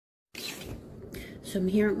So I'm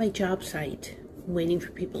here at my job site waiting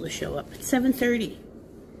for people to show up. It's 7:30.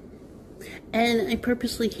 And I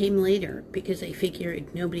purposely came later because I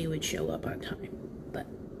figured nobody would show up on time. But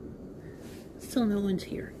still no one's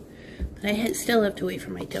here. But I still have to wait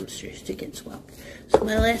for my dumpsters to get swapped. So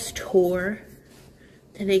my last tour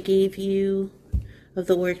that I gave you of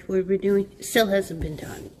the work we were doing still hasn't been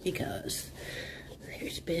done because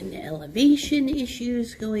there's been elevation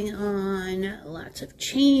issues going on, lots of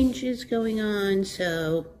changes going on,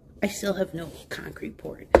 so I still have no concrete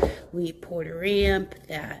poured. We poured a ramp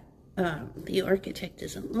that the architect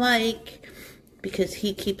doesn't like because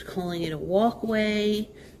he keeps calling it a walkway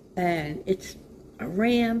and it's a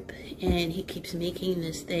ramp, and he keeps making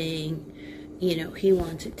this thing, you know, he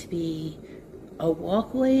wants it to be a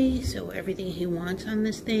walkway, so everything he wants on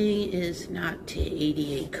this thing is not to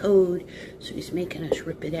ADA code, so he's making us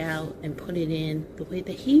rip it out and put it in the way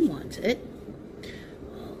that he wants it.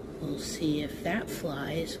 We'll see if that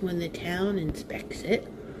flies when the town inspects it.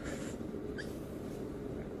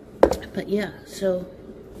 But yeah, so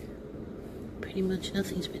pretty much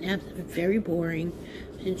nothing's been happening. Very boring.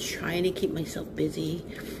 I'm just trying to keep myself busy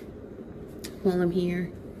while I'm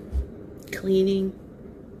here cleaning,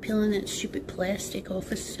 peeling that stupid plastic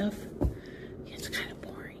off of stuff. Yeah, it's kind of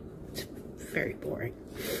boring. It's very boring.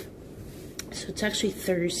 So it's actually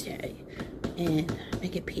Thursday, and I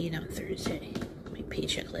get paid on Thursday. My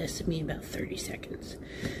paycheck lasted me about 30 seconds.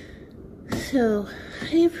 So I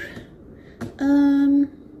have,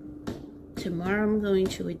 tomorrow I'm going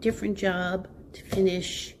to a different job to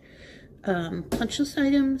finish punch list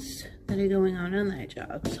items that are going on that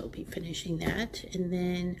job. So I'll be finishing that. And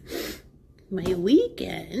then my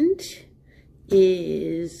weekend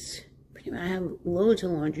is pretty much, I have loads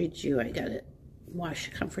of laundry to do. I gotta wash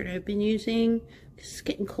the comforter I've been using because it's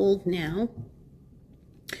getting cold now.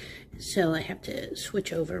 So I have to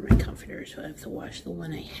switch over my comforter. So I have to wash the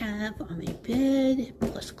one I have on my bed,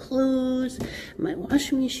 plus clothes. My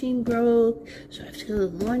washing machine broke, so I have to go to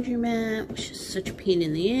the laundromat, which is such a pain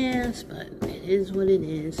in the ass, but it is what it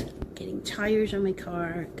is. Getting tires on my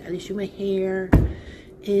car, gotta do my hair,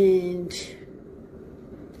 and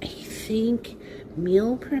I think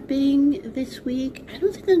meal prepping this week. I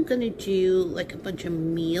don't think I'm gonna do like a bunch of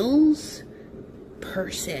meals per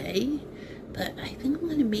se, but I think I'm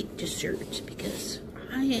going to make desserts because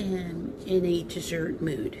I am in a dessert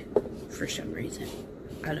mood for some reason.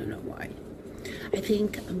 I don't know why. I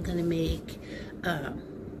think I'm going to make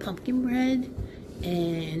pumpkin bread,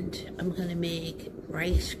 and I'm going to make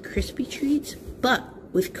Rice Krispie treats, but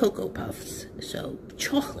with Cocoa Puffs. So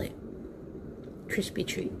chocolate Krispie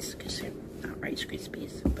treats, because they're not Rice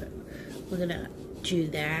Krispies, but we're going to do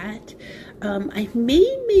that. I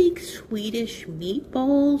may make Swedish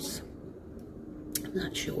meatballs. I'm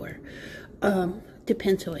not sure.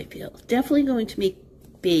 Depends how I feel. Definitely going to make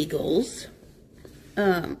bagels.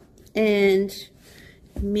 And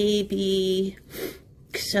maybe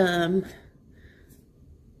some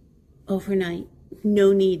overnight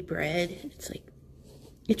no-knead bread.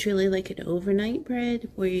 It's really like an overnight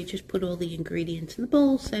bread where you just put all the ingredients in the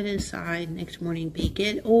bowl, set it aside, next morning bake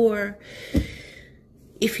it. Or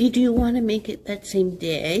if you do want to make it that same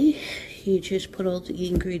day, you just put all the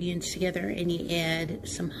ingredients together and you add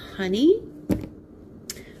some honey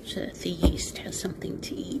so that the yeast has something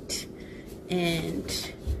to eat,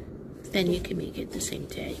 and then you can make it the same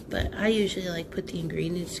day. But I usually like put the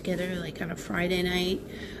ingredients together like on a Friday night,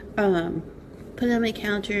 put it on my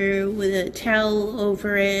counter with a towel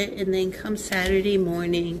over it, and then come Saturday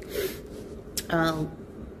morning I'll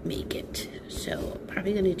make it. So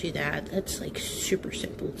probably gonna do that. That's like super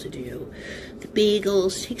simple to do. The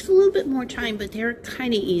bagels takes a little bit more time, but they're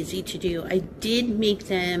kind of easy to do. I did make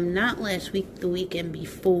them not last week, the weekend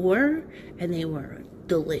before, and they were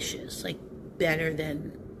delicious, like better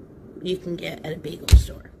than you can get at a bagel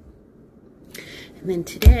store. And then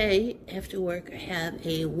today after work I have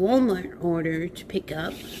a Walmart order to pick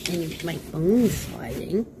up, and my phone's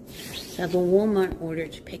sliding. So I have a Walmart order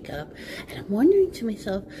to pick up, and I'm wondering to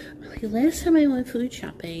myself, like last time I went food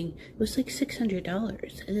shopping, it was like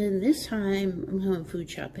 $600, and then this time I'm going food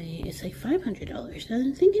shopping, it's like $500. And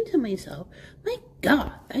I'm thinking to myself, my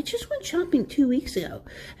God, I just went shopping 2 weeks ago,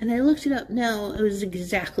 and I looked it up. No, it was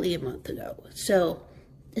exactly a month ago. So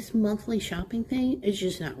this monthly shopping thing is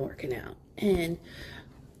just not working out, and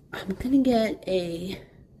I'm gonna get a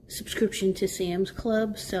subscription to Sam's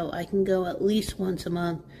Club so I can go at least once a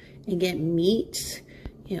month and get meats,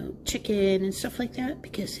 you know, chicken and stuff like that,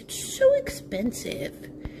 because it's so expensive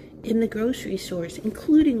in the grocery stores,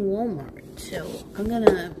 including Walmart. So I'm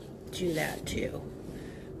gonna do that too,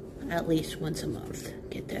 at least once a month.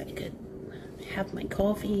 Get that good, have my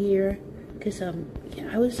coffee here, because yeah,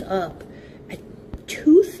 I was up at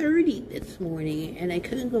 2:30 this morning and I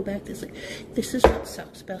couldn't go back to sleep. This is what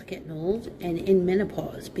sucks about getting old and in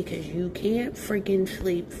menopause, because you can't friggin'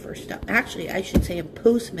 sleep for stuff. Actually, I should say I'm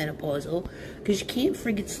postmenopausal, because you can't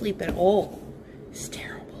friggin' sleep at all. It's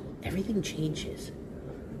terrible. Everything changes.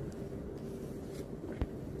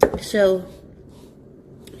 So,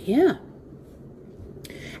 yeah.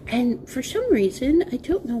 And for some reason, I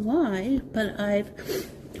don't know why, but I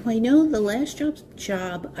know the last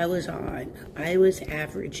job I was on, I was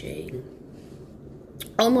averaging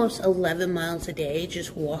almost 11 miles a day,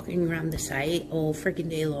 just walking around the site all freaking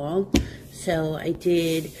day long. So I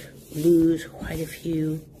did lose quite a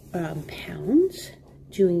few pounds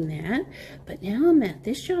doing that. But now I'm at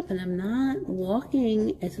this job and I'm not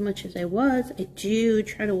walking as much as I was. I do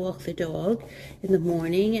try to walk the dog in the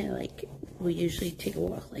morning, and we usually take a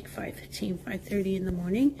walk like 5:15, 5:30 in the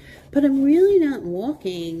morning, but I'm really not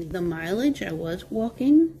walking the mileage I was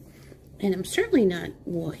walking, and I'm certainly not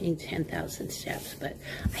walking 10,000 steps, but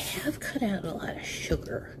I have cut out a lot of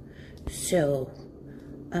sugar, so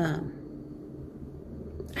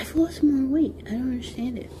I've lost more weight. I don't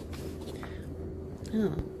understand it.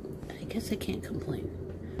 Oh, I guess I can't complain.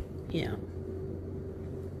 Yeah,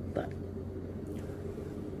 but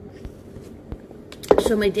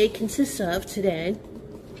so my day consists of today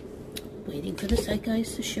waiting for the site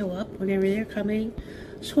guys to show up whenever they're coming,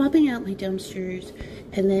 swapping out my dumpsters,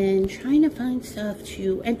 and then trying to find stuff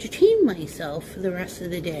to entertain myself for the rest of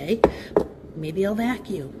the day. Maybe I'll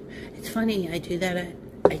vacuum. It's funny, I do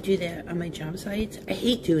that on my job sites. I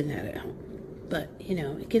hate doing that at home, but you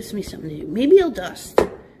know, it gives me something to do. Maybe I'll dust.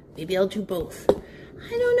 Maybe I'll do both. I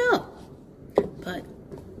don't know, but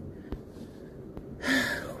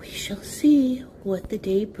we shall see what the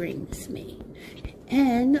day brings me.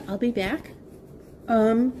 And I'll be back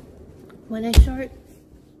when I start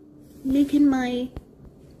making my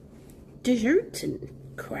desserts and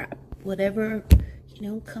crap, whatever, you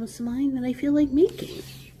know, comes to mind that I feel like making.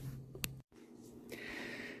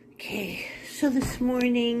 Okay, so this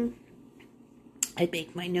morning I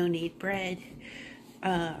baked my no-knead bread.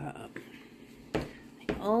 I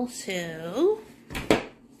also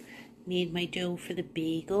made my dough for the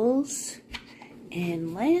bagels,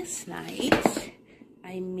 and last night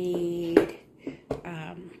I made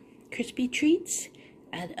crispy treats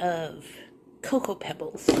out of cocoa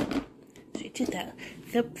pebbles. So I did that.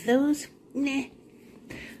 Those, nah.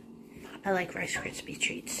 I like Rice Krispie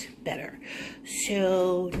treats better.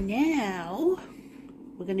 So now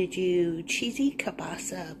we're gonna do cheesy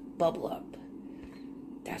kielbasa bubble up.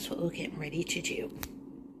 That's what we're getting ready to do.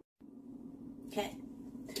 Okay,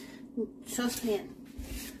 saucepan.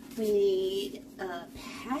 We need a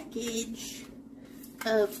package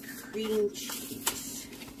of cream cheese.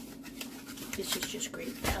 This is just great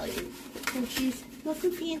value. Cream cheese,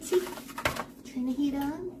 nothing fancy. Turn the heat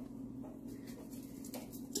on.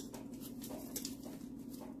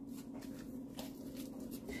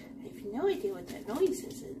 I have no idea what that noise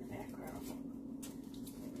is in the background.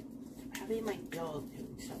 Probably my dog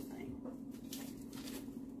doing something.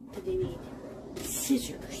 And they need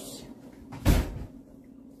scissors.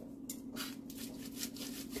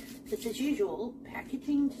 But as usual,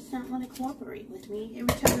 packaging does not want to cooperate with me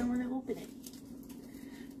every time I want to open it.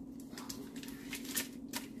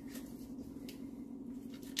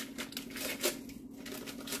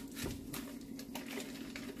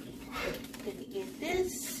 I'm going to add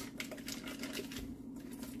this.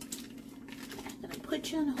 I'm going to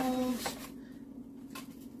put you on hold.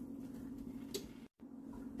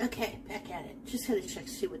 Okay, back at it. Just had to check to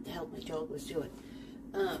see what the hell my dog was doing.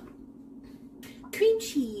 Cream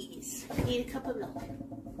cheese. I need a cup of milk.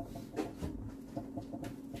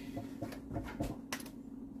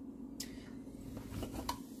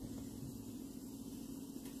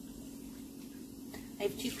 I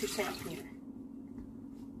have 2% here.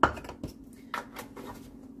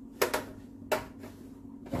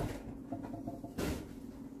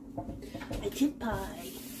 I did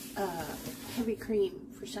buy heavy cream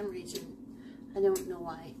for some reason. I don't know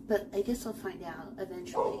why, but I guess I'll find out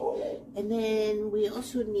eventually. And then we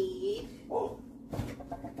also need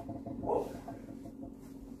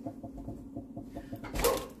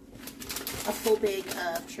a full bag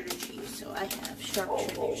of cheddar cheese. So I have sharp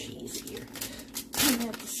cheddar cheese here. I'm gonna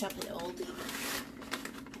have to shop at Aldi.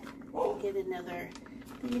 Get another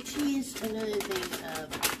thing of cheese, another thing of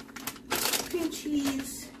cream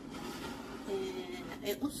cheese, and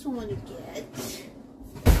I also want to get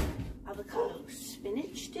avocado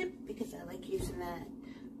spinach dip because I like using that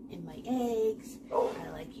in my eggs. I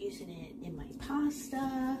like using it in my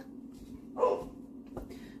pasta.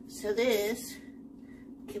 So this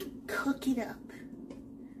Can we cook it up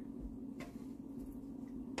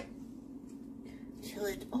till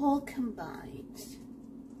it all combines.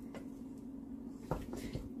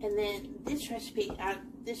 And then this recipe I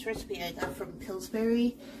got from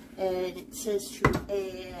Pillsbury, and it says to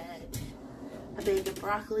add a bag of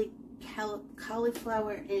broccoli,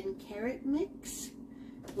 cauliflower, and carrot mix,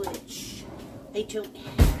 which I don't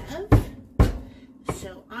have.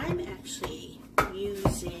 So I'm actually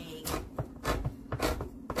using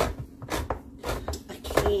a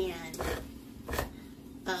can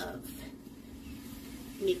of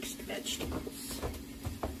mixed vegetables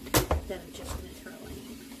that I'm just going to throw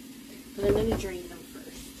in. But I'm going to drain them first.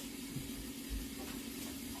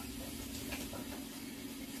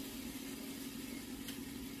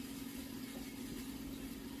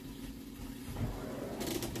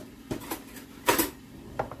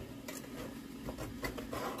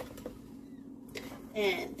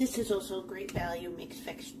 And this is also a great value mixed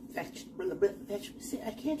vegetables.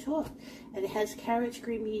 I can't talk. And it has carrots,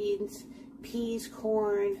 green beans, peas,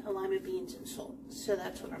 corn, lima beans, and salt. So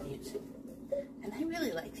that's what I'm using. And I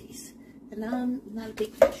really like these. And I'm not a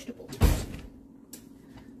big vegetable person.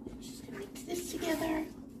 I'm just going to mix this together.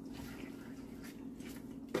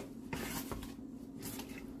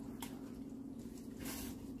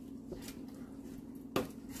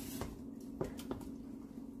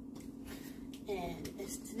 And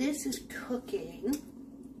as this is cooking,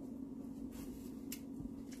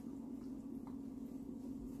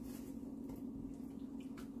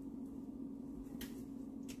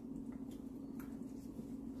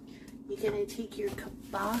 you're going to take your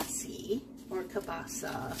kielbasa, or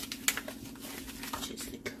kielbasa, which is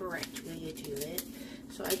the correct way to do it.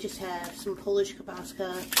 So I just have some Polish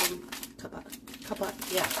kielbasa from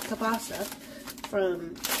kielbasa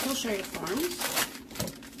from Kielbasa Farms.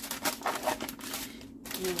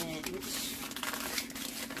 And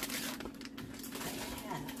I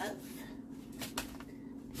have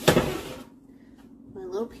my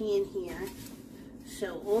little pan here.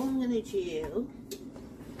 So all I'm going to do,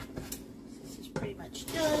 this is pretty much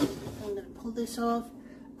done, I'm going to pull this off.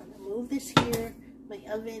 I'm going to move this here. My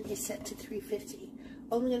oven is set to 350.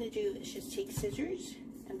 All I'm going to do is just take scissors.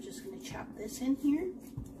 I'm just going to chop this in here.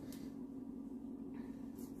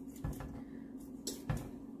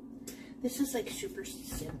 This is like super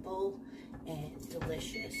simple and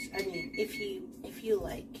delicious. I mean, if you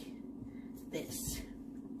like this,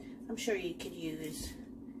 I'm sure you could use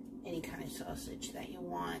any kind of sausage that you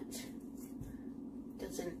want.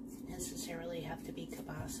 Doesn't necessarily have to be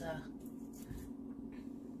kielbasa.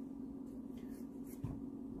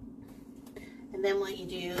 And then what you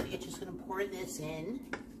do, you're just going to pour this in.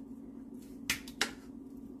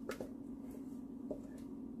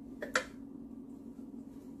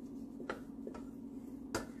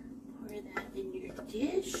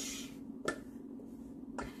 Dish.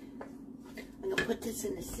 I'm going to put this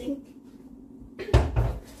in the sink.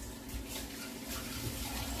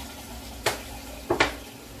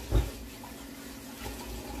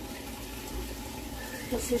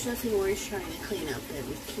 Because there's nothing worse trying to clean up than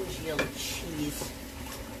congealed cheese.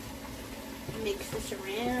 Mix this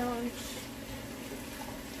around.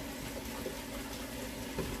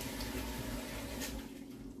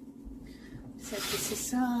 Set this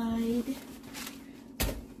aside.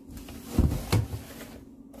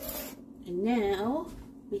 And now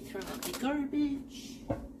we throw out the garbage.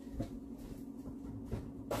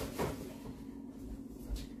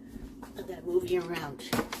 I gotta move you around.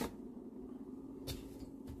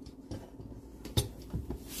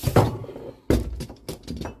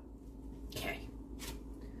 Okay.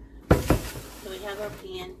 So we have our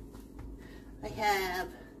pan. I have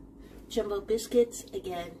jumbo biscuits.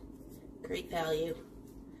 Again, great value.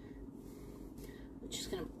 We're just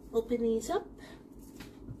gonna open these up.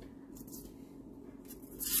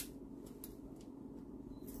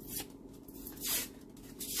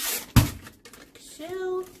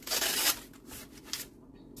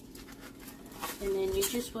 And then you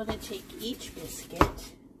just want to take each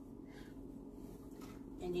biscuit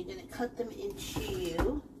and you're going to cut them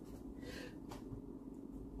into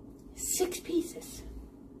 6 pieces,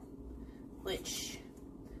 which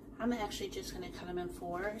I'm actually just going to cut them in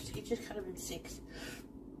 4. So you just cut them in 6.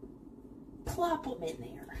 Plop them in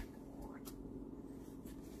there.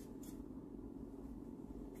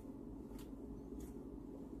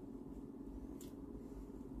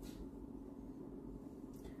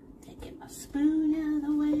 Get my spoon out of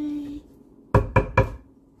the way.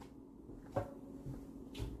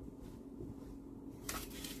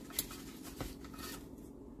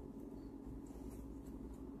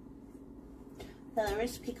 Now the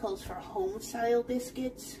recipe calls for home-style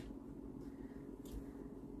biscuits.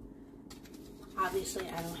 obviously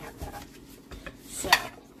I don't have that. So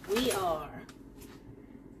we are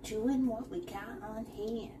doing what we got on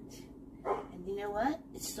hand. And you know what?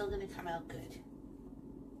 It's still going to come out good.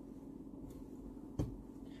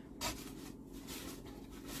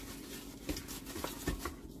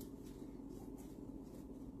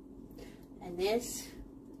 And this,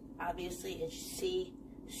 obviously, as you see,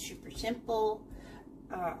 super simple.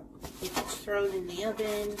 It gets thrown in the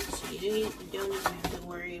oven, so you don't even have to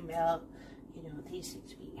worry about, you know, these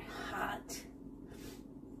things being hot,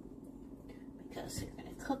 because they're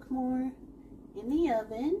going to cook more in the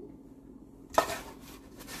oven.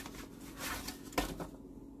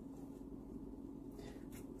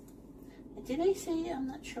 And did I say, I'm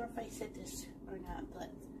not sure if I said this or not,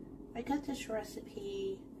 but I got this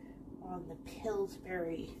recipe on the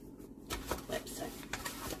Pillsbury website.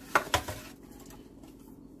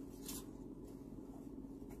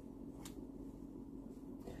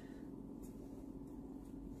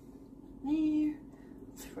 There,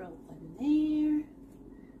 throw one there,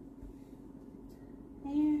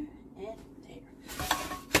 and there.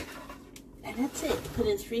 And that's it. Put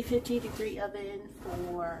in 350-degree oven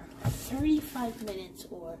for 35 minutes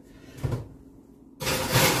or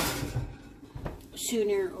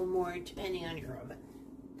sooner or more, depending on your oven.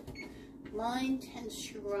 Mine tends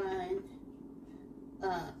to run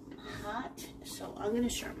hot, so I'm going to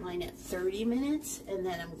start mine at 30 minutes, and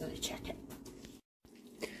then I'm going to check it.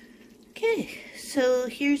 Okay, so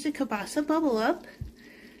here's the kielbasa bubble up.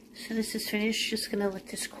 So this is finished. Just going to let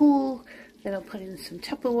this cool. Then I'll put in some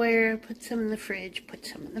Tupperware, put some in the fridge, put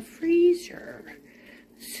some in the freezer.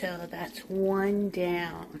 So that's one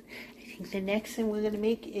down. I think the next thing we're going to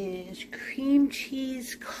make is cream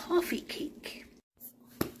cheese coffee cake.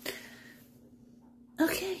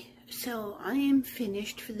 Okay, so I am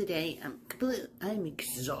finished for the day. I'm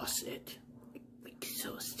exhausted.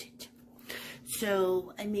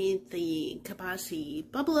 So I made the kielbasa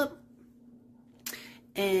bubble up,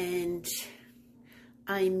 and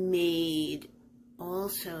I made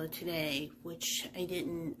also today, which I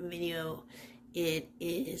didn't video, it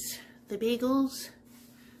is the bagels,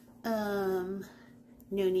 no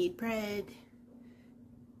knead bread,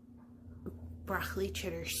 broccoli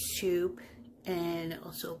cheddar soup, and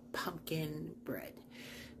also pumpkin bread.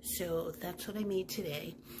 So that's what I made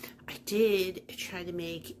today. I did try to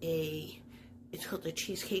make it's called a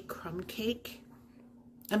cheesecake crumb cake.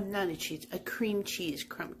 A cream cheese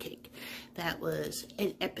crumb cake. That was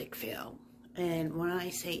an epic fail. And when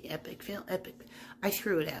I say epic fail, I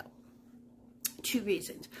threw it out. 2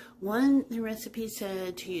 reasons. One, the recipe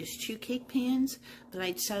said to use 2 cake pans, but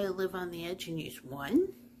I decided to live on the edge and use 1.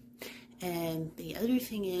 And the other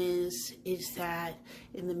thing is that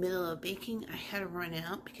in the middle of baking, I had to run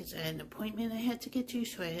out because I had an appointment I had to get to,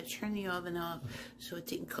 so I had to turn the oven off so it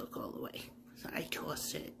didn't cook all the way. So I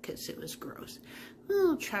tossed it because it was gross.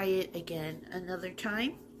 I'll try it again another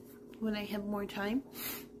time when I have more time.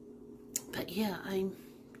 But yeah, I'm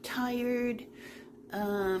tired.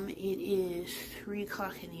 It is 3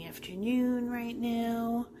 o'clock in the afternoon right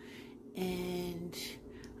now, and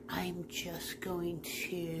I'm just going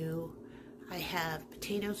to, I have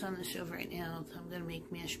potatoes on the stove right now, so I'm going to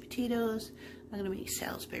make mashed potatoes. I'm going to make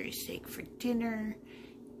Salisbury steak for dinner,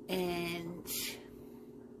 and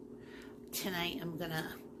tonight I'm going to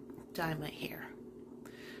dye my hair.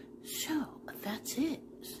 So that's it.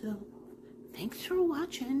 So thanks for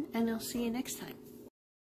watching, and I'll see you next time.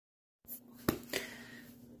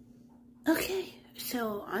 Okay,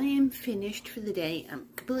 so I am finished for the day.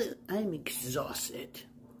 I'm exhausted.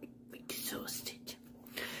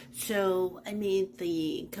 So I made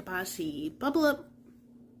the kielbasa bubble up,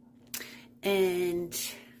 and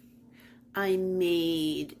I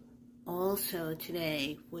made also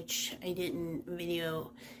today, which I didn't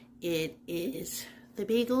video, it is the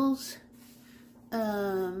bagels,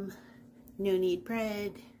 no knead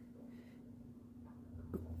bread,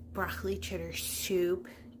 broccoli cheddar soup,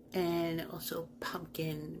 and also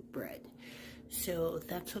pumpkin bread. So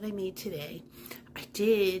that's what I made today. I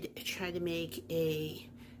did try to make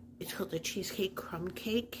it's called a cheesecake crumb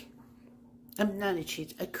cake. A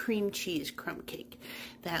cream cheese crumb cake.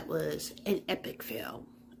 That was an epic fail.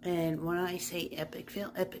 And when I say epic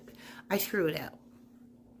fail, I threw it out.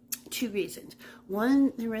 2 reasons.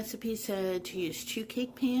 One, the recipe said to use 2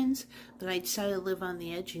 cake pans, but I decided to live on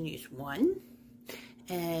the edge and use 1.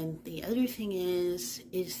 And the other thing is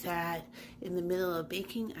that in the middle of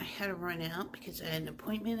baking, I had to run out because I had an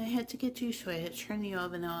appointment I had to get to, so I had to turn the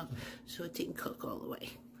oven off so it didn't cook all the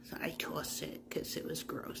way. So I tossed it because it was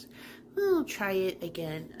gross. I'll try it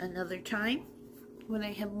again another time when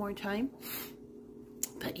I have more time.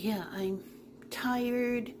 But yeah, I'm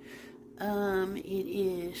tired. It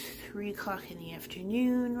is 3 o'clock in the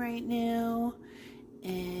afternoon right now,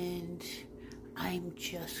 and I'm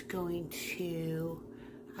just going to,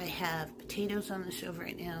 I have potatoes on the stove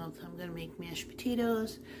right now, so I'm going to make mashed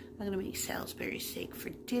potatoes. I'm going to make Salisbury steak for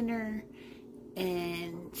dinner,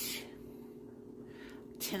 and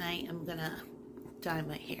tonight I'm going to dye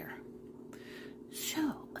my hair.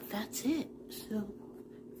 So, that's it. So,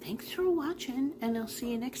 thanks for watching, and I'll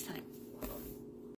see you next time.